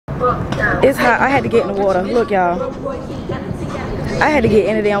It's hot. I had to get in the water. Look, y'all. I had to get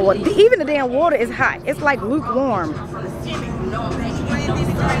in the damn water. Even the damn water is hot. It's like lukewarm.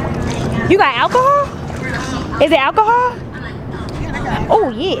 You got alcohol? Is it alcohol? Oh,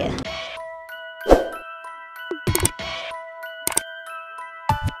 yeah.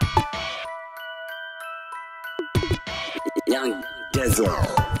 Young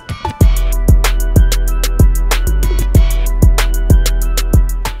Dizzle.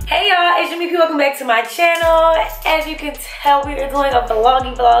 Hey y'all, it's Jimmy P. Welcome back to my channel. As you can tell, we are doing a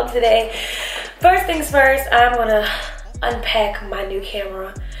vloggy vlog today. First things first, I'm gonna unpack my new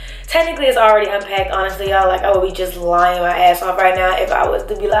camera. Technically, it's already unpacked, honestly, y'all. Like, I would be just lying my ass off right now if I was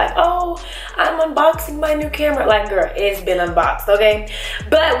to be like, oh, I'm unboxing my new camera. Like, girl, it's been unboxed, okay?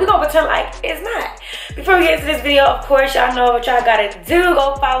 But we're gonna pretend like it's not. Before we get into this video, of course, y'all know what y'all gotta do.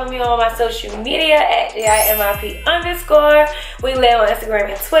 Go follow me on my social media at JIMIP_. We live on Instagram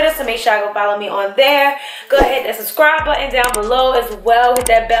and Twitter, so make sure y'all go follow me on there. Go ahead, hit the subscribe button down below as well. Hit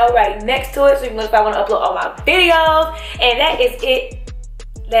that bell right next to it so you can know if I want to upload all my videos. And that is it.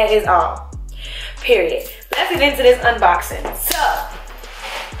 That is all. Period. Let's get into this unboxing. So,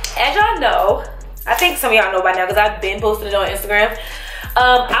 as y'all know, I think some of y'all know by now because I've been posting it on Instagram.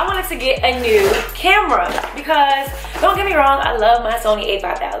 I wanted to get a new camera because, don't get me wrong, I love my Sony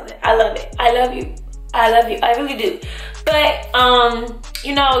a5000. I love it. I love you. I love you. I really do. But,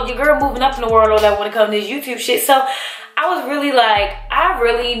 you know, your girl moving up in the world or whatever when it comes to this YouTube shit. So, I was really like, I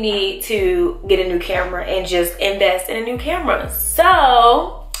really need to get a new camera and just invest in a new camera.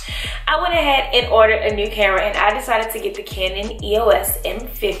 So, I went ahead and ordered a new camera and I decided to get the Canon EOS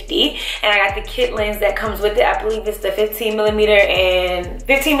M50 and I got the kit lens that comes with it. I believe it's the 15mm and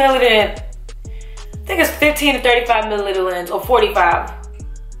 15mm and I think it's 15 to 35mm lens or 45,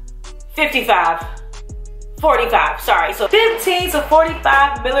 55, 45, sorry. So 15 to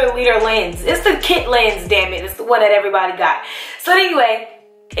 45mm lens. It's the kit lens, damn it. It's the one that everybody got. So anyway,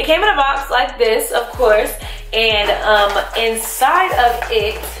 it came in a box like this, of course, and inside of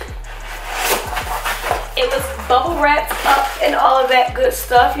it, it was bubble wrapped up and all of that good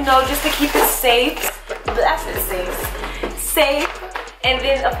stuff, you know, just to keep it safe. That's it, safe. And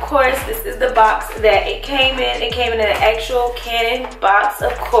then, of course, this is the box that it came in. It came in an actual Canon box,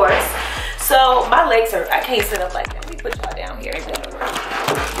 of course. So my legs hurt. I can't sit up like that. Let me put y'all down here.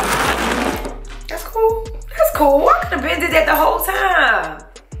 That's cool. That's cool. I could have been did that the whole time.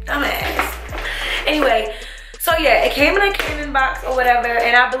 Dumbass. Anyway, so yeah, it came in a Canon box or whatever,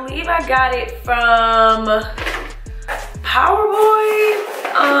 and I believe I got it from Powerboy.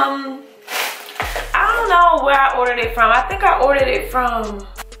 I don't know where I ordered it from. I think I ordered it from,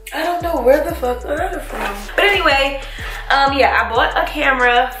 I don't know where the fuck I ordered it from. But anyway, yeah, I bought a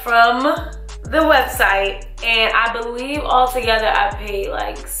camera from the website, and I believe altogether I paid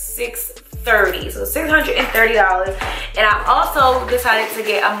like $630, so $630. And I also decided to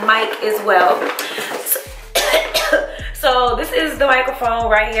get a mic as well. So this is the microphone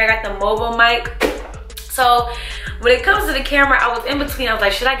right here. I got the mobile mic. So when it comes to the camera, I was in between. I was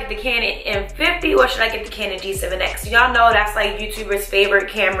like, should I get the Canon M50 or should I get the Canon G7X? Y'all know that's like YouTubers' favorite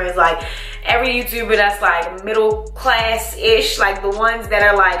cameras. Like every YouTuber that's like middle class-ish, like the ones that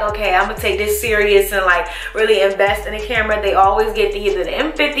are like, okay, I'm gonna take this serious and like really invest in a camera, they always get either the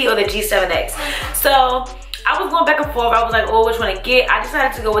M50 or the G7X. So I was going back and forth. I was like, oh, which one to get? I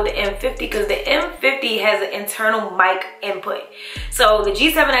decided to go with the M50 because the M50 has an internal mic input. So the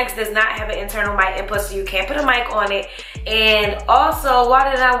G7X does not have an internal mic input, so you can't put a mic on it. And also, why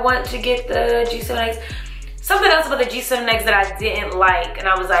did I want to get the G7X? Something else about the G7X that I didn't like, and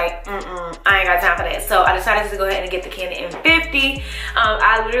I was like, I ain't got time for that. So I decided to go ahead and get the Canon M50.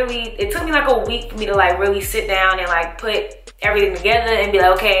 It took me like a week for me to like really sit down and like put everything together and be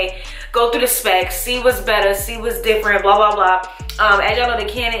like, okay, go through the specs, see what's better, see what's different, blah, blah, blah. As y'all know, the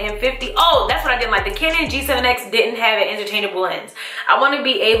Canon M50, oh, that's what I didn't like. The Canon G7X didn't have an interchangeable lens. I want to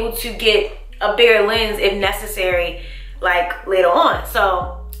be able to get a bigger lens if necessary, like later on.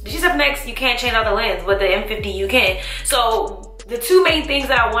 So the G7X, you can't change out the lens, but the M50 you can. So the two main things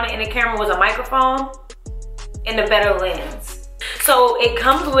that I wanted in a camera was a microphone and a better lens. So it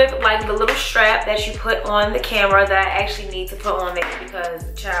comes with like the little strap that you put on the camera that I actually need to put on there because,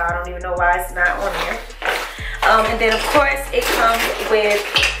 child, I don't even know why it's not on there. And then of course it comes with,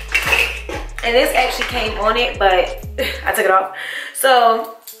 and this actually came on it, but I took it off.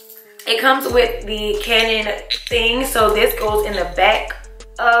 So it comes with the Canon thing. So this goes in the back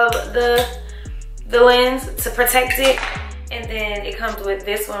of the lens to protect it. And then it comes with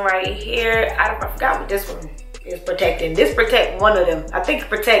this one right here. I forgot what this one is protecting. This protect one of them. I think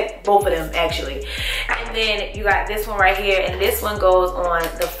protect both of them actually. And then you got this one right here, and this one goes on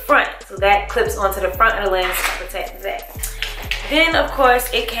the front. that clips onto the front of the lens to protect that. Then of course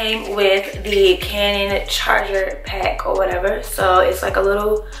it came with the Canon charger pack or whatever. So it's like a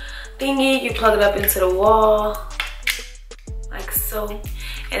little thingy, you plug it up into the wall like so.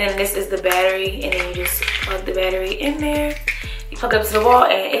 And then this is the battery, and then you just plug the battery in there. You plug it up to the wall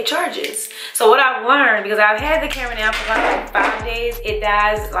and it charges. So what I've learned, because I've had the camera now for about like 5 days, it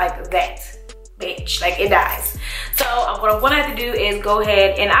dies like that, bitch, like it dies. So what I'm gonna have to do is go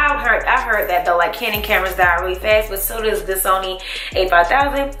ahead, and I heard that though, like Canon cameras die really fast, but so does the Sony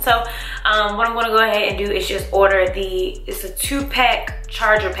a5000. So what I'm gonna go ahead and do is just order it's a 2-pack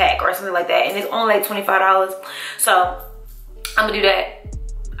charger pack or something like that, and it's only like $25. So I'm gonna do that.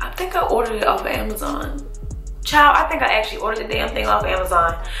 I think I ordered it off of Amazon. Child, I think I actually ordered the damn thing off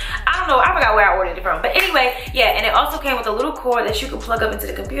Amazon. I don't know, I forgot where I ordered it from. But anyway, yeah, and it also came with a little cord that you can plug up into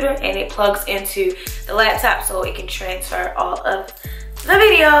the computer, and it plugs into the laptop so it can transfer all of the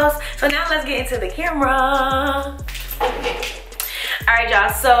videos. So now let's get into the camera. All right,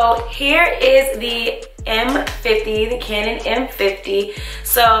 y'all, so here is the M50, the Canon M50.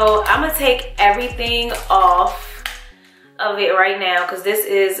 So I'm gonna take everything off of it right now, because this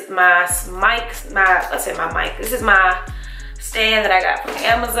is my mic, this is my stand that I got from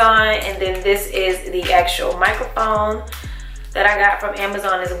Amazon, and then this is the actual microphone that I got from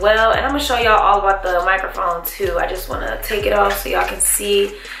Amazon as well. And I'm gonna show y'all all about the microphone too. I just wanna take it off so y'all can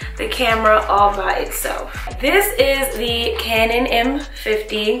see the camera all by itself. This is the Canon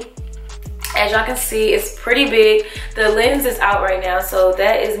M50. As y'all can see, it's pretty big. The lens is out right now, so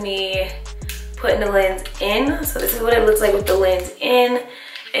that is me putting the lens in. So this is what it looks like with the lens in,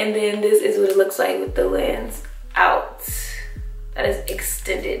 and then this is what it looks like with the lens out. That is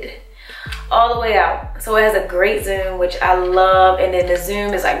extended all the way out. So it has a great zoom, which I love, and then the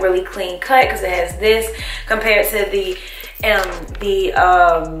zoom is like really clean cut because it has this compared to the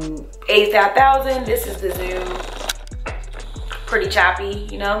a5000. This is the zoom, pretty choppy,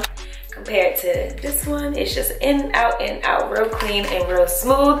 you know, compared to this one. It's just in, out, real clean and real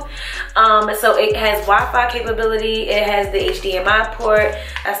smooth. So it has Wi-Fi capability. It has the HDMI port.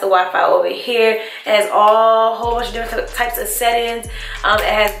 That's the Wi-Fi over here. It has a whole bunch of different types of settings. It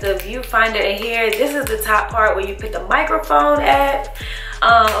has the viewfinder in here. This is the top part where you put the microphone at.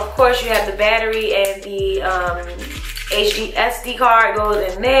 Of course, you have the battery, and the SD card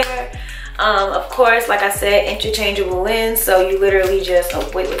goes in there. Of course, like I said, interchangeable lens. So you literally just, oh,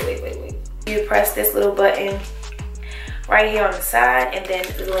 wait. You press this little button right here on the side, and then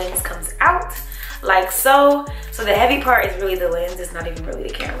the lens comes out like so. So the heavy part is really the lens. It's not even really the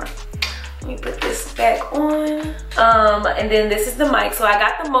camera. Let me put this back on. And then this is the mic. So I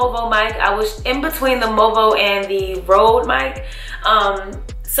got the Movo mic. I was in between the Movo and the Rode mic.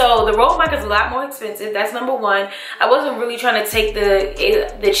 So the Rode mic is a lot more expensive. That's number one. I wasn't really trying to take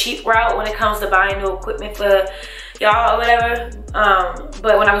the cheap route when it comes to buying new equipment for y'all or whatever.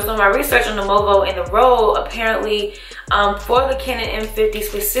 But when I was doing my research on the Movo and the Rode, apparently for the Canon M50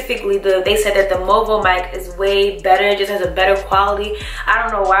 specifically, they said that the Movo mic is way better. It just has a better quality. I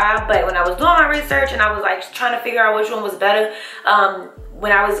don't know why, but when I was doing my research and I was like trying to figure out which one was better,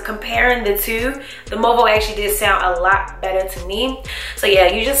 when I was comparing the two, the Movo actually did sound a lot better to me. So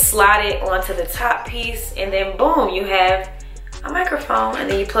yeah, you just slide it onto the top piece, and then boom, you have a microphone, and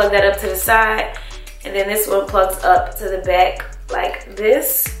then you plug that up to the side, and then this one plugs up to the back like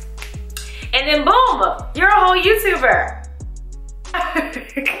this, and then boom, you're a whole YouTuber.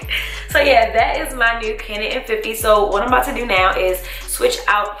 So yeah, that is my new Canon M50. So what I'm about to do now is switch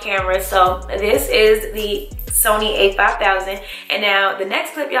out cameras. So this is the Sony a5000, and now the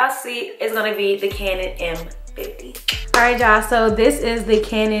next clip y'all see is gonna be the Canon M50. All right, y'all, so this is the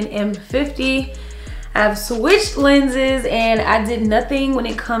Canon M50. I've switched lenses, and I did nothing when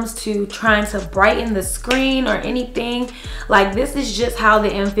it comes to trying to brighten the screen or anything. Like, this is just how the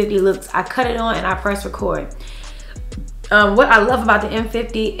M50 looks. I cut it on and I press record. What I love about the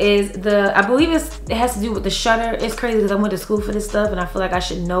M50 is I believe it has to do with the shutter. It's crazy because I went to school for this stuff and I feel like I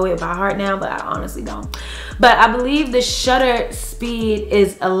should know it by heart now, but I honestly don't. But I believe the shutter speed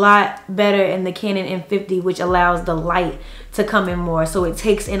is a lot better in the Canon M50, which allows the light to come in more. So it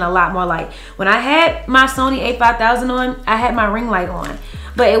takes in a lot more light. When I had my Sony a5000 on, I had my ring light on,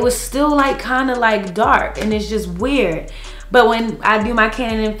 but it was still like kind of like dark, and it's just weird. But when I do my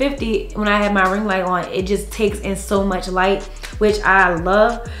Canon M50, when I have my ring light on, it just takes in so much light, which I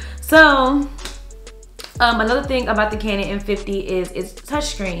love. So another thing about the Canon M50 is it's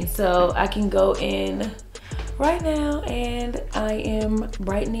touchscreen. So I can go in right now, and I am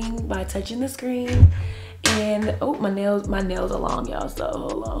brightening by touching the screen. And oh, my nails are long, y'all, so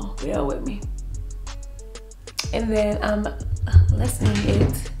hold on, bear with me. And then I'm lessening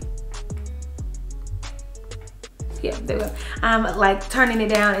it Yeah, there we go. I'm like turning it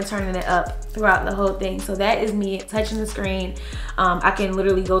down and turning it up throughout the whole thing. So that is me touching the screen. I can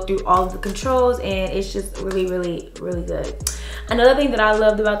literally go through all of the controls, and it's just really, really, really good. Another thing that I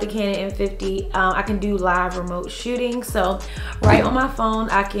loved about the Canon M50, I can do live remote shooting. So right on my phone,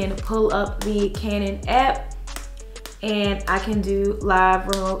 I can pull up the Canon app and I can do live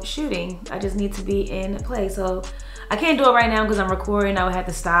remote shooting. I just need to be in play. So I can't do it right now because I'm recording. I would have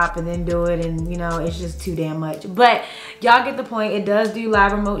to stop and then do it, and you know, it's just too damn much. But y'all get the point. It does do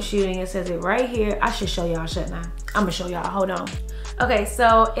live remote shooting. It says it right here. I should show y'all, shouldn't I? I'm gonna show y'all, hold on. Okay,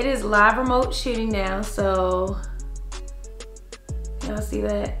 so it is live remote shooting now. So y'all see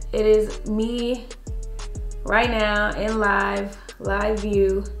that? It is me right now in live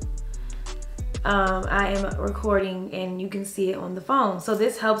view. I am recording and you can see it on the phone. So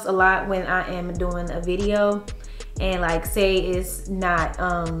this helps a lot when I am doing a video and like say it's not,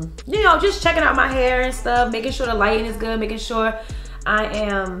 you know, just checking out my hair and stuff, making sure the lighting is good, making sure I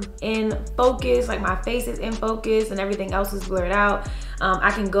am in focus, like my face is in focus and everything else is blurred out.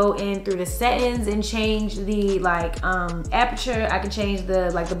 I can go in through the settings and change the like aperture. I can change the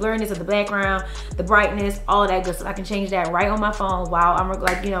like the blurriness of the background, the brightness, all that good stuff. I can change that right on my phone while I'm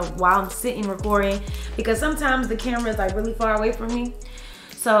like, you know, while I'm sitting recording, because sometimes the camera is like really far away from me.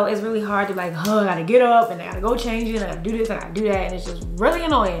 So it's really hard to like, oh, I gotta get up and I gotta go change it, and I gotta do this, and I gotta do that, and it's just really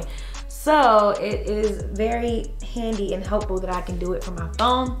annoying. So it is very handy and helpful that I can do it from my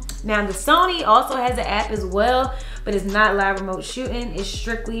phone. Now the Sony also has an app as well, but it's not live remote shooting. It's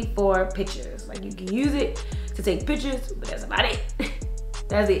strictly for pictures. Like you can use it to take pictures, but that's about it.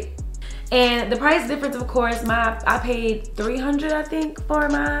 That's it. And the price difference, of course, I paid $300, I think, for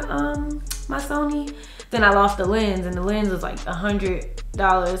my my Sony. Then I lost the lens, and the lens was like $100.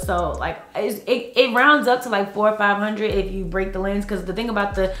 So like it rounds up to like $400 or $500 if you break the lens. Because the thing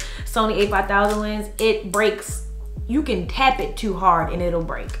about the Sony a5000 lens, it breaks. You can tap it too hard and it'll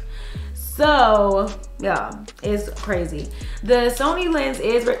break. So yeah, it's crazy. The Sony lens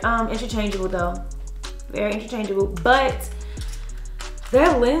is interchangeable though, very interchangeable. But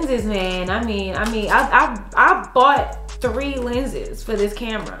their lenses, man, I bought 3 lenses for this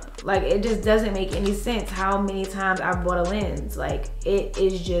camera. Like it just doesn't make any sense how many times I bought a lens. Like it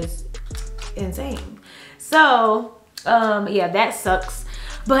is just insane. So yeah, that sucks.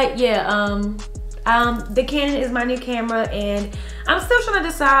 But yeah, the Canon is my new camera, and I'm still trying to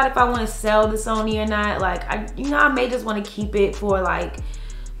decide if I want to sell the Sony or not. Like I may just want to keep it for like,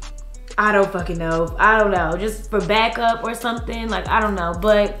 I don't fucking know. I don't know, just for backup or something. Like I don't know,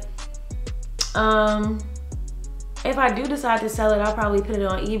 but if I do decide to sell it, I'll probably put it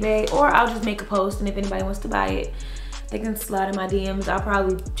on eBay, or I'll just make a post, and if anybody wants to buy it, they can slide in my DMs. I'll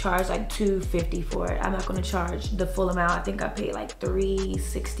probably charge like $250 for it. I'm not gonna charge the full amount. I think I paid like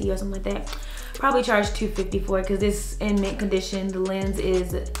 $360 or something like that. Probably charge $250 for it because it's in mint condition. The lens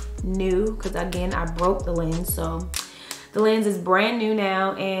is new because again, I broke the lens. So the lens is brand new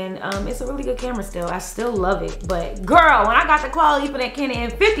now, and it's a really good camera still. I still love it. But girl, when I got the quality for that Canon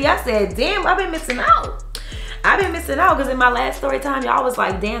M50, I said, damn, I've been missing out. I've been missing out because in my last story time, y'all was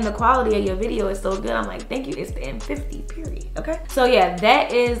like, damn, the quality of your video is so good. I'm like, thank you, it's the M50, period, okay? So yeah,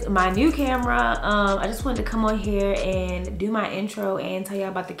 that is my new camera. I just wanted to come on here and do my intro and tell y'all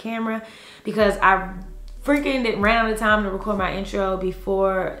about the camera because I freaking ran out of time to record my intro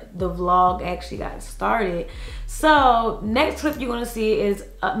before the vlog actually got started. So next clip you're gonna see is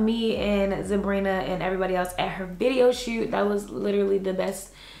me and Sabrina and everybody else at her video shoot. That was literally the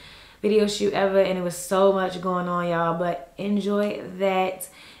best video shoot ever, and it was so much going on, y'all. But enjoy that,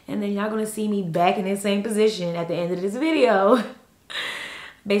 and then y'all gonna see me back in the same position at the end of this video.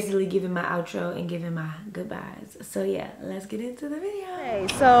 Basically giving my outro and giving my goodbyes. So yeah, let's get into the video. Okay,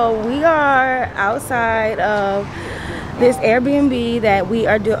 so we are outside of this Airbnb that we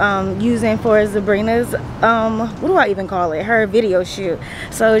are using for Sabrina's, what do I even call it? Her video shoot.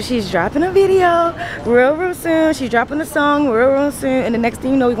 So she's dropping a video real soon. She's dropping a song real soon. And the next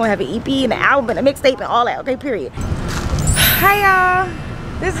thing you know, we're gonna have an EP and an album and a mixtape and all that, okay, period. Hi y'all,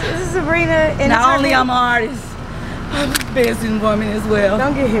 this is Sabrina. And not only I'm an artist, I'm a businesswoman as well.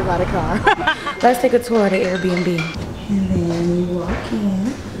 Don't get hit by the car. Let's take a tour of the Airbnb. And then you walk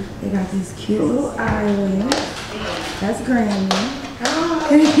in. They got these cute little islands. That's Granny.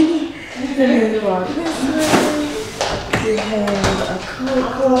 Hi. And then you walk this way. You have a coat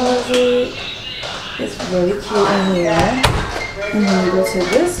closet. It's really cute in here. And then you go to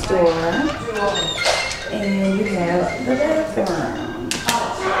this door. And you have the bathroom.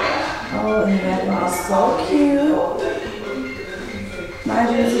 Oh, and the bathroom is so cute. Mind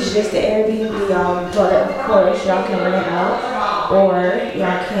you, this is just the Airbnb, y'all, but of course, y'all can rent it out, or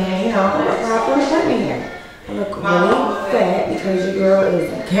y'all can, you know, apply for an apartment here. I look really fat because your girl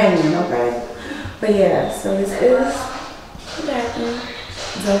is a Kenyan, okay? But yeah, so this is the bathroom.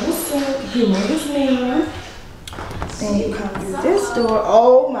 Double sink, humongous mirror. Then you come through this door.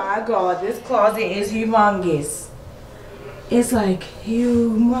 Oh my God, this closet is humongous. It's like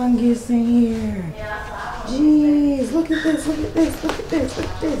humongous in here. Jeez, look at this, look at this, look at this, look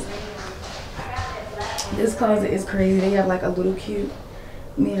at this. This closet is crazy. They have like a little cute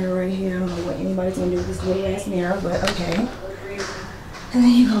mirror right here. I don't know what anybody's gonna do with this little ass mirror, but okay. And then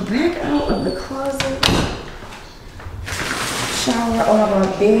you go back out of the closet. Shower. Oh my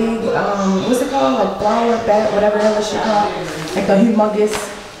God, big, what's it called? Like flower bath, whatever the hell that shit called. Like the humongous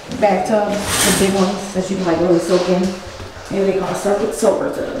bathtub, the big ones that you can like really soak in. Maybe they call it soaker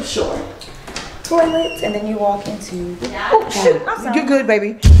to the shore. Toilet, and then you walk into. Oh shoot! I'm sorry. You're good,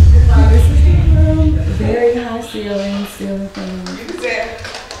 baby. This is the room. Very high ceiling fan. You can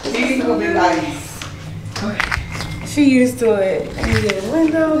tell. These will be nice. Okay. She used to it. And you get a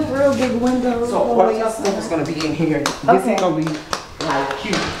window, real big window. So all of your stuff is gonna be in here. This is gonna be like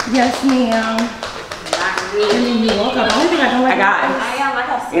cute. Yes, ma'am. And then you walk up. The only thing I don't like. I got it.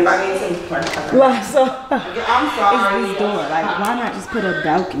 Everybody needs some. So, I'm sorry. It's this door. Like, why not just put a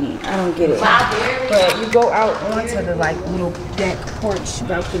balcony? I don't get it. But you go out onto the like little deck porch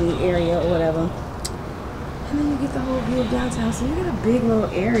balcony area or whatever. And then you get the whole view of downtown. So you get a big little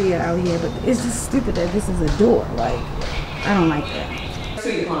area out here, but it's just stupid that this is a door. Like, I don't like that.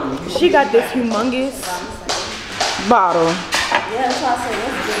 She got this humongous bottle. Yeah, that's what I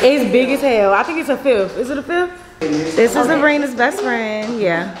said. It's big as hell. I think it's a 5th. Is it a 5th? This is Arena's best friend.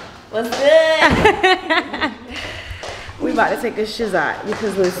 Yeah. What's good? We about to take a shizat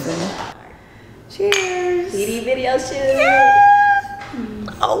because listen. Cheers. PD video shoot.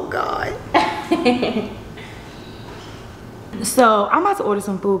 Yeah. Oh God. So I'm about to order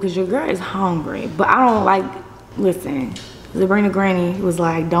some food because your girl is hungry, but I don't like. Listen, Sabrina Granny was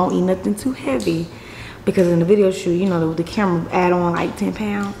like, "Don't eat nothing too heavy." Because in the video shoot, you know, the camera add on like 10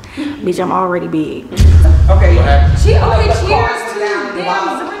 pounds. Bitch, I'm already big. Okay. She always cheers to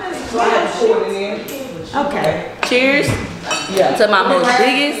Okay. Cheers to my most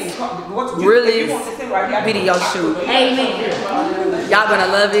biggest, realest video shoot. Amen. Y'all gonna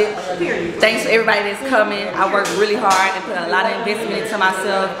love it. Thanks to everybody that's coming. I worked really hard and put a lot of investment into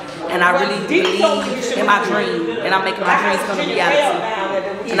myself. And I really believe in my dream. And I'm making my dreams come to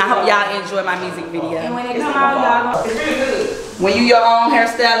reality. And I hope y'all enjoy my music video. And when it come out, y'all, it's really good. When you your own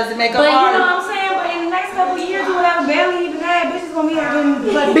hairstylist and makeup artist. But you know what I'm saying? But in the next couple of years, when I barely even had, bitches gonna be having.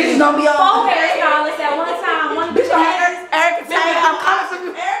 Bitches gonna be on 4 hairstylists at one time. One bitch gonna have Erica Tay. I'm coming for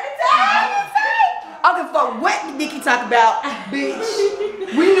you, Erica Tay. I don't give a fuck what Nikki talk about, bitch.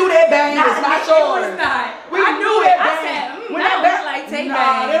 We knew that bang was not yours. We knew that bang. When that bang like Tay bang.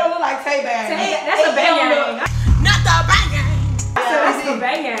 Nah, they don't look like Tay bang. That's a bang. Not the bang. That's the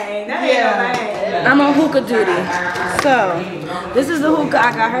bang. That ain't no bang. I'm on hookah duty. So, this is the hookah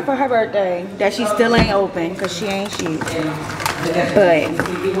I got her for her birthday. That she still ain't open because she ain't shit. But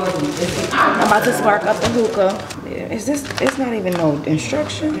I'm about to spark up the hookah. Is this? It's not even no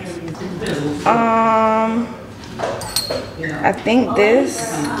instructions. I think this.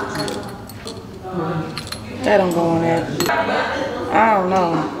 That don't go on that. I don't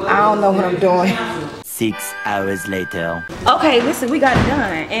know. I don't know what I'm doing. 6 hours later. Okay, listen, we got it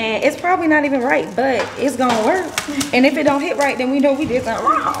done. And it's probably not even right, but it's gonna work. And if it don't hit right, then we know we did something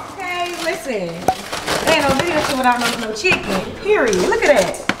wrong. Okay, listen. Ain't no video shoot without no chicken. Period. Look at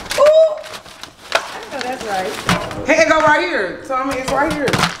that. Ooh! I know that's right. Hey, it go right here. Tell me it's right here.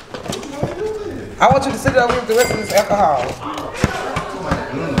 I want you to sit over with the rest of this alcohol.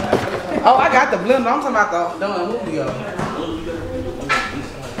 Oh, I got the blender. I'm talking about the movie.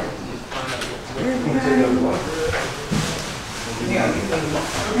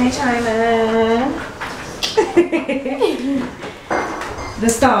 Hey, China. The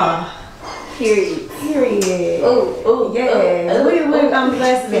star. Period. Period. Oh, yes. Look I'm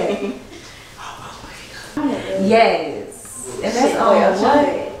blessed at. Yes. And that's all what?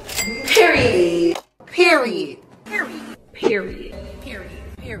 Period. Period. Period. Period.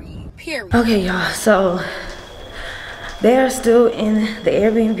 Period. Period. Okay, y'all. So they are still in the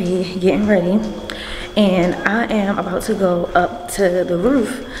Airbnb getting ready. And I am about to go up to the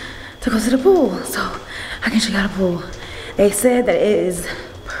roof to go to the pool. So I can check out the pool. They said that it is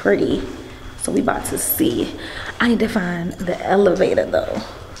pretty. So we about to see. I need to find the elevator though.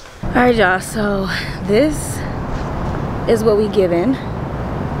 All right, y'all. So this is what we given.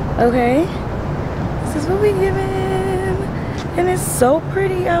 Okay. This is what we given. And it's so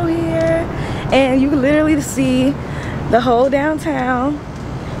pretty out here. And you can literally see the whole downtown.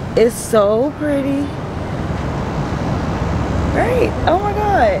 It's so pretty. Right? Oh my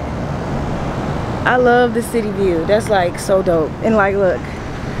god. I love the city view. That's like so dope. And like look,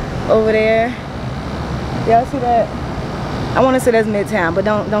 over there. Y'all see that? I want to say that's Midtown, but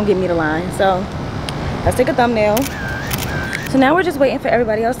don't get me the line. So let's take a thumbnail. So now we're just waiting for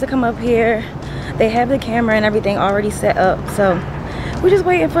everybody else to come up here. They have the camera and everything already set up. So we're just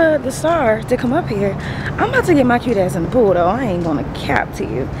waiting for the star to come up here. I'm about to get my cute ass in the pool though. I ain't gonna cap to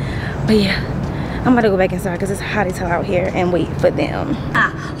you. But yeah, I'm about to go back inside because it's hot as hell out here and wait for them.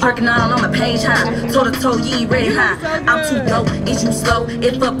 Parking all on my page high, toe to toe, you ain't ready high. I'm too low, is you slow?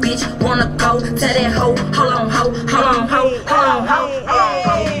 If a bitch wanna go, tell that hoe, hold on, ho, hold on, ho, hold on, ho, hold on,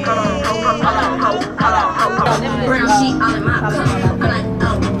 ho, hold on, ho, hold on, ho, hold on, ho. Brown sheet all in my cup. I'm like,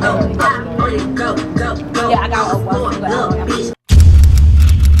 oh, ready, go, go, go. Yeah, I got one bitch.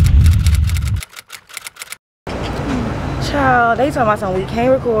 Child, they talking about something we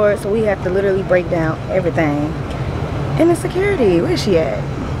can't record, so we have to literally break down everything. And the security, where's she at?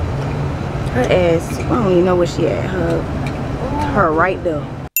 Her ass, I don't even know where she at. Her right there.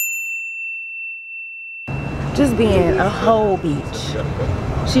 Just being a whole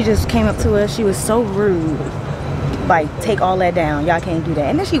bitch. She just came up to us. She was so rude. Like, take all that down. Y'all can't do that.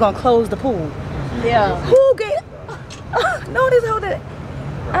 And then she gonna close the pool. Yeah. Who get? No, this whole that.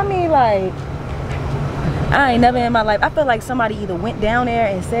 I mean, like, I ain't never in my life. I feel like somebody either went down there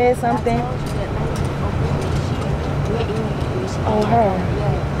and said something. Oh, her.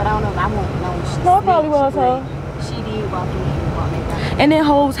 Yeah, but I don't know if I won't know. No, it probably was her. She did walk in and walk back out. And then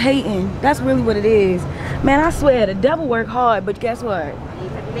hoes hating. That's really what it is. Man, I swear, the devil work hard, but guess what?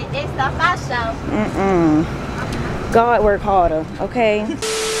 It's stuff I show. God work harder, okay?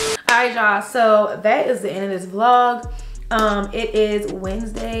 Alright y'all, so that is the end of this vlog. It is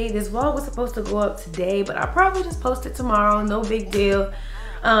Wednesday. This vlog was supposed to go up today, but I'll probably just post it tomorrow, no big deal.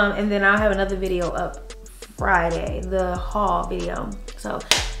 And then I'll have another video up Friday, the haul video. So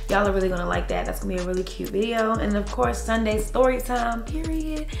y'all are really gonna like that. That's gonna be a really cute video. And of course, Sunday story time,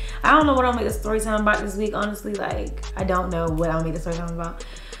 period. I don't know what I'll make the story time about this week, honestly. Like, I don't know what I'll make the story time about.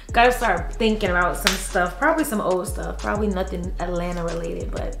 Gotta start thinking about some stuff, probably some old stuff, probably nothing Atlanta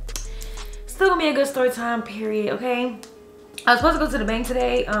related, but still gonna be a good story time, period, okay? I was supposed to go to the bank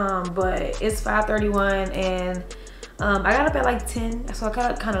today, but it's 5:31 and I got up at like 10, so I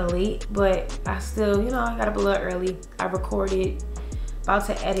got up kind of late, but I still, you know, I got up a little early. I recorded, about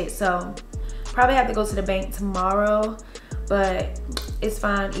to edit, so probably have to go to the bank tomorrow, but it's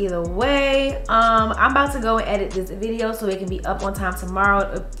fine either way. I'm about to go and edit this video so it can be up on time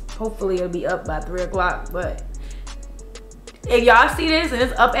tomorrow. Hopefully it'll be up by 3 o'clock, but if y'all see this and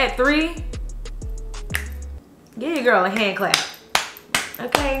it's up at 3, give your girl a hand clap,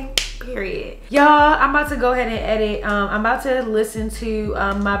 okay? Period. Y'all, I'm about to go ahead and edit. I'm about to listen to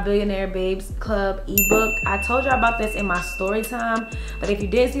my Billionaire Babes Club ebook. I told y'all about this in my story time, but if you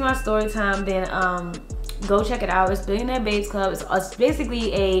didn't see my story time, then go check it out. It's Billionaire Babes Club. It's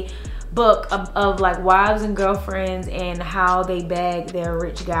basically a book of like wives and girlfriends and how they bag their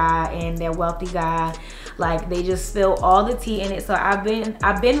rich guy and their wealthy guy. Like, they just spill all the tea in it. So I've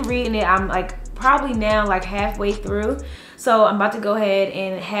been reading it. I'm like probably now like halfway through. So I'm about to go ahead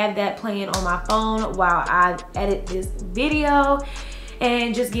and have that playing on my phone while I edit this video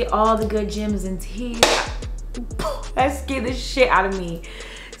and just get all the good gems and tea. That scared the shit out of me.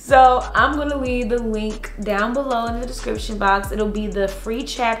 So I'm gonna leave the link down below in the description box. It'll be the free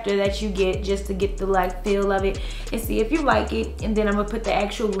chapter that you get just to get the like feel of it and see if you like it. And then I'm gonna put the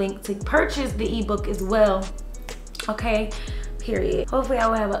actual link to purchase the ebook as well. Okay, period. Hopefully I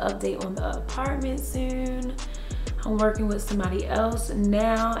will have an update on the apartment soon. I'm working with somebody else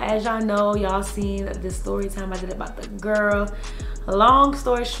now. As y'all know, y'all seen the story time I did about the girl. Long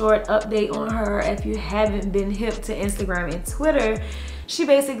story short, update on her. If you haven't been hip to Instagram and Twitter, she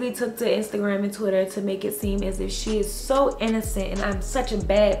basically took to Instagram and Twitter to make it seem as if she is so innocent and I'm such a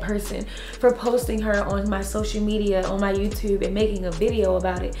bad person for posting her on my social media, on my YouTube, and making a video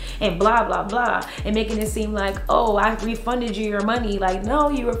about it and blah blah blah, and making it seem like, oh, I refunded you your money. Like, no,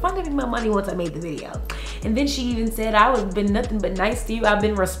 you refunded me my money once I made the video. And then she even said I was been nothing but nice to you, I've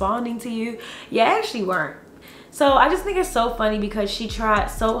been responding to you. You actually weren't. So I just think it's so funny because she tried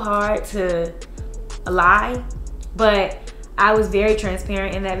so hard to lie, but I was very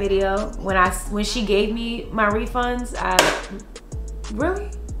transparent in that video. When she gave me my refunds,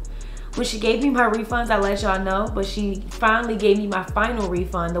 when she gave me my refunds, I let y'all know, but she finally gave me my final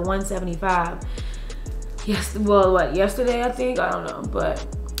refund, the $175. Yes, well, what, yesterday I think? I don't know, but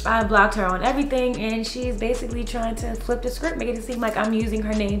I blocked her on everything, and she's basically trying to flip the script, make it seem like I'm using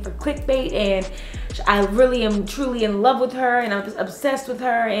her name for clickbait, and I really am truly in love with her, and I'm just obsessed with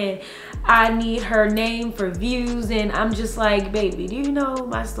her, and I need her name for views. And I'm just like, baby, do you know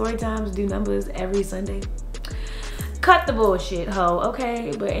my story times do numbers every Sunday? Cut the bullshit, ho,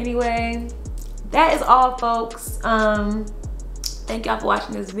 okay? But anyway, that is all, folks. Thank y'all for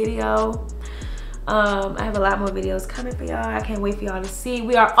watching this video. I have a lot more videos coming for y'all. I can't wait for y'all to see.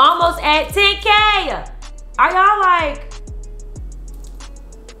 We are almost at 10K. Are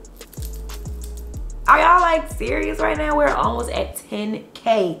y'all like serious right now? We're almost at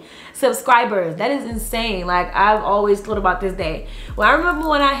 10K subscribers. That is insane. Like, I've always thought about this day. Well, I remember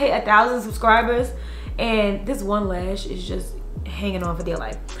when I hit 1,000 subscribers, and this one lash is just hanging on for dear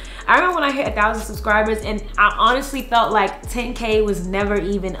life. I remember when I hit 1,000 subscribers, and I honestly felt like 10K was never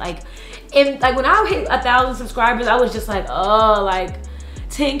even like, and like when I hit 1,000 subscribers, I was just like, oh, like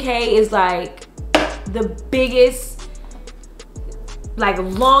 10K is like the biggest, like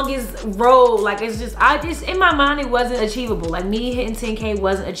longest road. Like, it's just, in my mind, it wasn't achievable. Like, me hitting 10K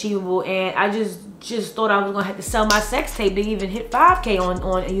wasn't achievable, and I just thought I was gonna have to sell my sex tape to even hit 5K on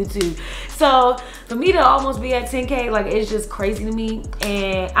YouTube. So for me to almost be at 10K, like, it's just crazy to me.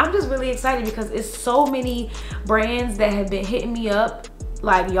 And I'm just really excited because it's so many brands that have been hitting me up.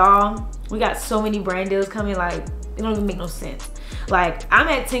 Like, y'all, we got so many brand deals coming, like, it don't even make no sense. Like, I'm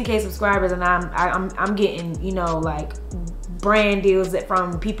at 10K subscribers, and I'm getting, you know, like, brand deals that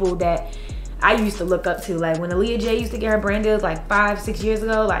from people that I used to look up to. Like, when Aaliyah J used to get her brand deals like 5-6 years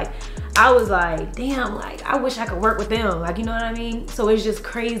ago, like, I was like, damn, like, I wish I could work with them. Like, you know what I mean? So it's just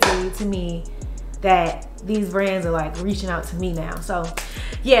crazy to me that these brands are like reaching out to me now. So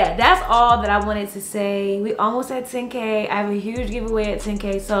yeah, that's all that I wanted to say. We almost at 10K. I have a huge giveaway at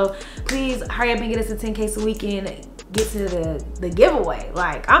 10K. So please hurry up and get us to 10K so we can get to the giveaway.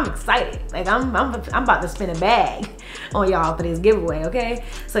 Like, I'm excited. Like, I'm about to spin a bag on y'all for this giveaway, okay?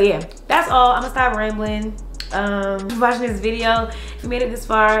 So yeah, that's all. I'm gonna stop rambling. Watching this video. If you made it this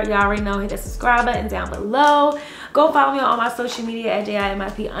far, y'all already know, hit that subscribe button down below. Go follow me on all my social media at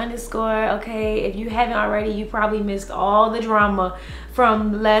JIMIP_, okay? If you haven't already, you probably missed all the drama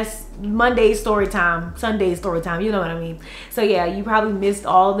from Monday's story time, Sunday's story time, you know what I mean? So yeah, you probably missed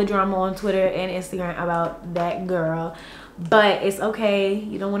all the drama on Twitter and Instagram about that girl. But it's okay.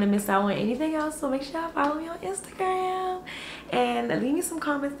 You don't want to miss out on anything else. So make sure y'all follow me on Instagram. And leave me some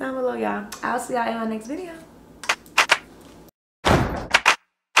comments down below, y'all. I'll see y'all in my next video.